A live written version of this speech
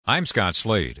I'm Scott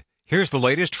Slade. Here's the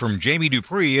latest from Jamie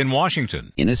Dupree in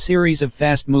Washington. In a series of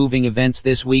fast-moving events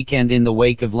this weekend in the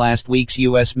wake of last week's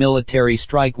U.S. military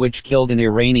strike which killed an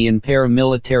Iranian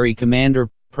paramilitary commander,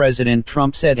 President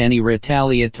Trump said any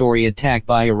retaliatory attack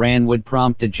by Iran would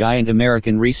prompt a giant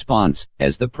American response.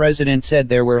 As the president said,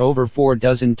 there were over 4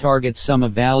 dozen targets, some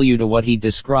of value to what he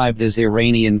described as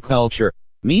Iranian culture.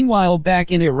 Meanwhile,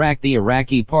 back in Iraq, the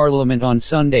Iraqi parliament on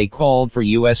Sunday called for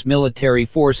U.S. military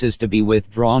forces to be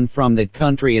withdrawn from that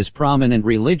country as prominent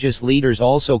religious leaders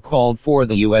also called for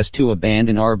the U.S. to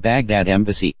abandon our Baghdad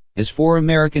embassy. As for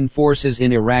American forces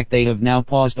in Iraq, they have now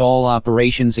paused all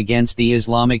operations against the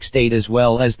Islamic State as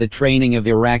well as the training of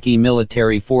Iraqi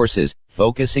military forces,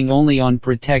 focusing only on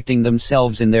protecting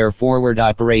themselves in their forward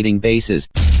operating bases.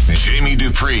 Jamie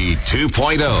Dupree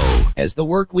 2.0. As the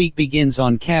work week begins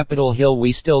on Capitol Hill,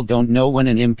 we still don't know when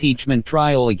an impeachment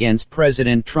trial against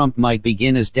President Trump might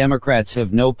begin, as Democrats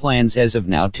have no plans as of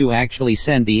now to actually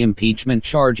send the impeachment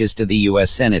charges to the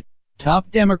U.S. Senate. Top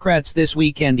Democrats this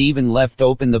weekend even left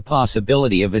open the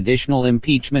possibility of additional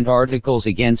impeachment articles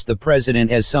against the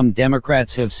president, as some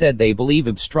Democrats have said they believe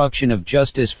obstruction of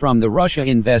justice from the Russia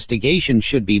investigation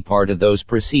should be part of those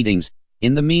proceedings.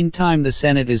 In the meantime, the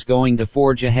Senate is going to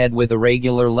forge ahead with a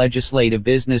regular legislative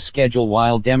business schedule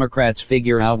while Democrats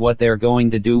figure out what they're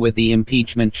going to do with the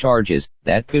impeachment charges.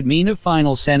 That could mean a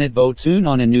final Senate vote soon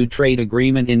on a new trade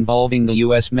agreement involving the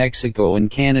U.S., Mexico, and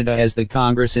Canada, as the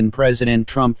Congress and President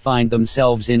Trump find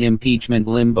themselves in impeachment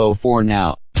limbo for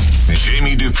now.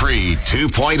 Jamie Dupree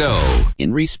 2.0.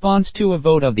 In response to a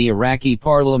vote of the Iraqi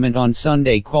parliament on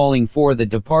Sunday calling for the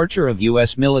departure of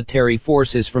U.S. military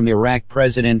forces from Iraq,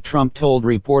 President Trump told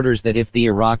reporters that if the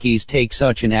Iraqis take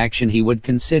such an action, he would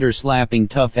consider slapping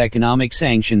tough economic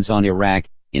sanctions on Iraq.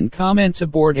 In comments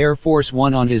aboard Air Force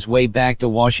One on his way back to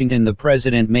Washington, the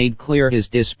president made clear his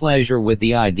displeasure with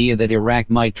the idea that Iraq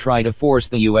might try to force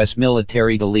the U.S.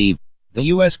 military to leave. The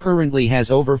U.S. currently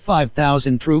has over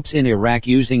 5,000 troops in Iraq,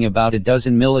 using about a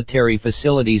dozen military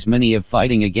facilities, many of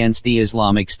fighting against the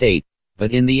Islamic State.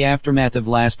 But in the aftermath of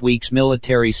last week's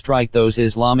military strike, those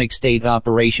Islamic State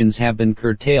operations have been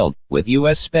curtailed, with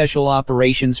U.S. Special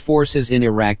Operations Forces in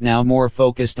Iraq now more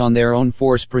focused on their own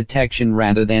force protection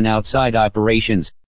rather than outside operations.